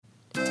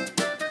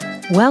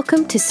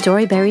Welcome to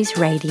Storyberries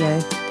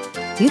Radio.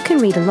 You can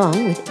read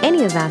along with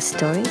any of our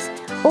stories,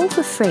 all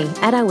for free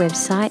at our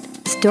website,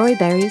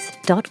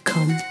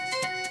 storyberries.com.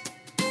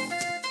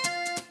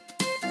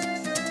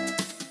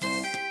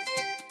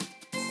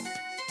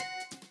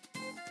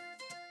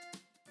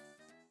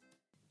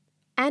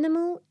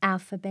 Animal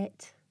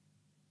Alphabet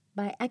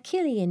by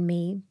Akili and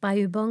Me by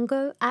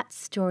Ubongo at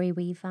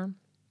Storyweaver.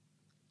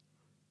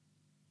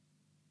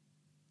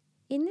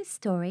 In this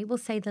story, we'll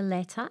say the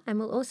letter and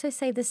we'll also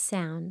say the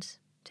sound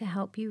to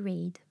help you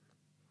read.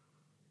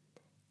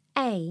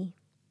 A.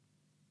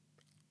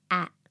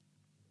 At.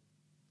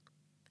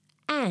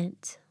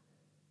 Ant.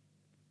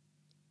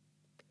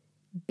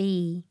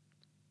 B.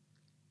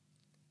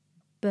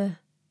 B.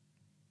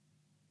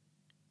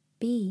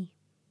 Bee.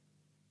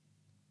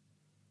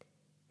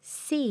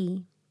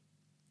 C.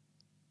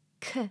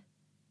 K.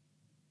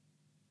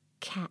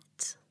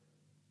 Cat.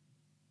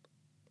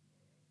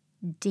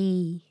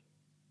 D.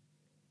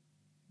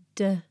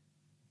 D.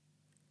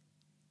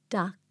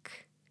 Duck.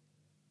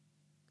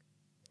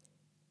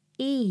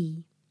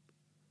 E.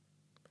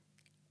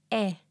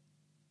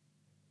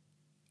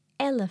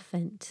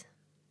 Elephant.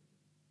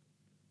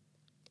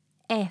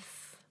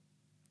 F.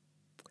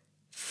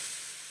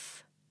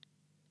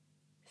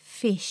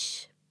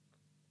 Fish.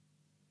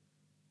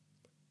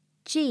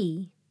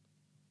 G.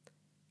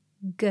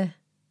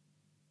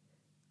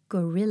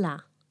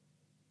 Gorilla.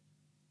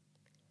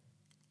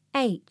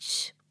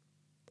 H.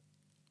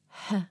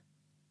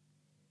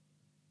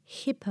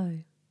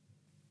 Hippo.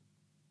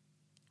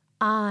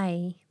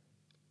 I.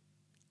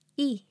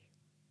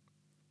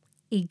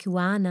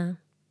 Iguana.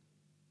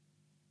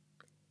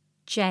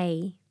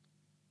 J.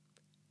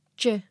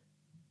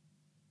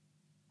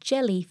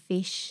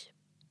 Jellyfish.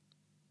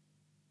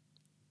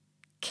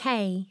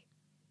 K.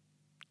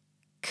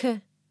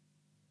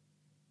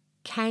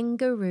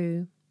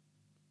 Kangaroo.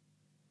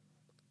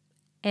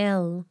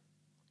 L.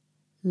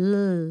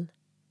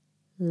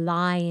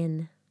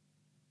 Lion.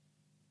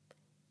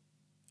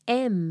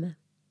 M.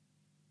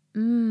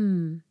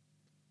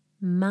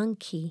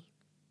 Monkey.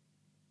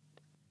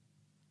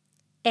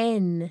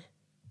 N.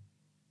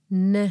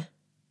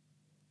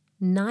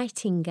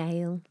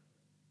 Nightingale.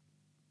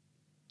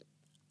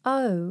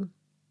 O.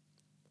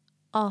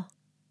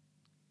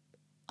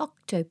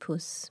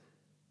 Octopus.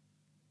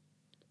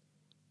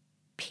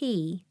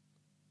 P.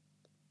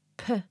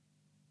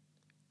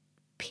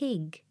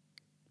 Pig.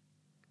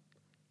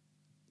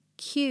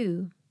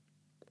 Q.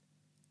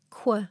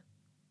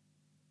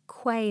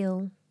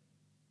 Quail.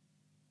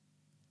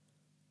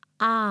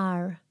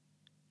 R.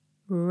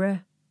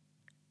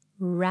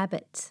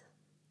 Rabbit.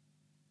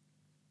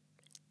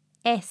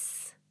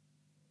 S.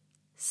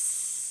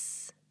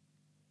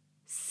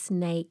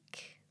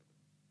 Snake.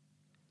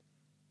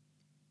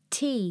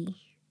 T.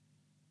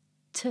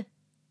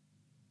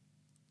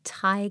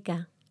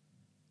 Tiger.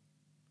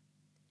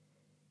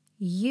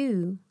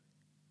 U.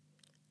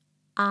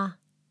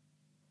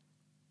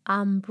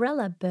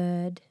 Umbrella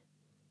bird.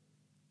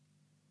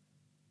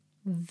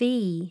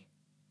 V.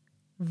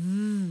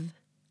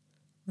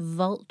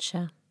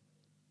 Vulture.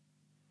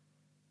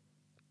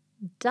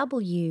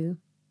 W.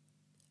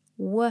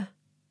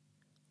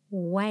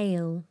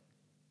 Whale.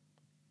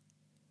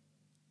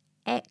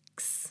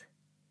 X.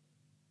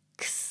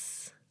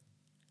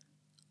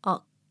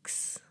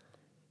 Ox.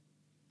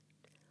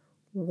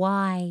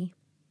 Y.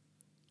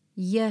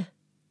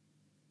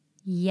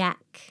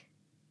 Yak.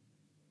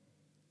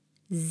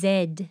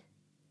 Z.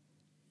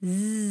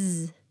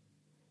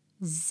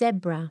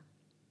 Zebra.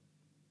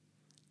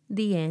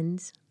 The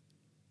end.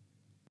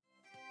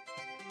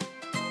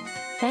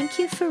 Thank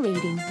you for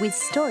reading with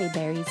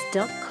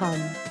Storyberries.com.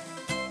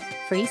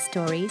 Free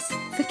stories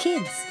for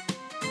kids.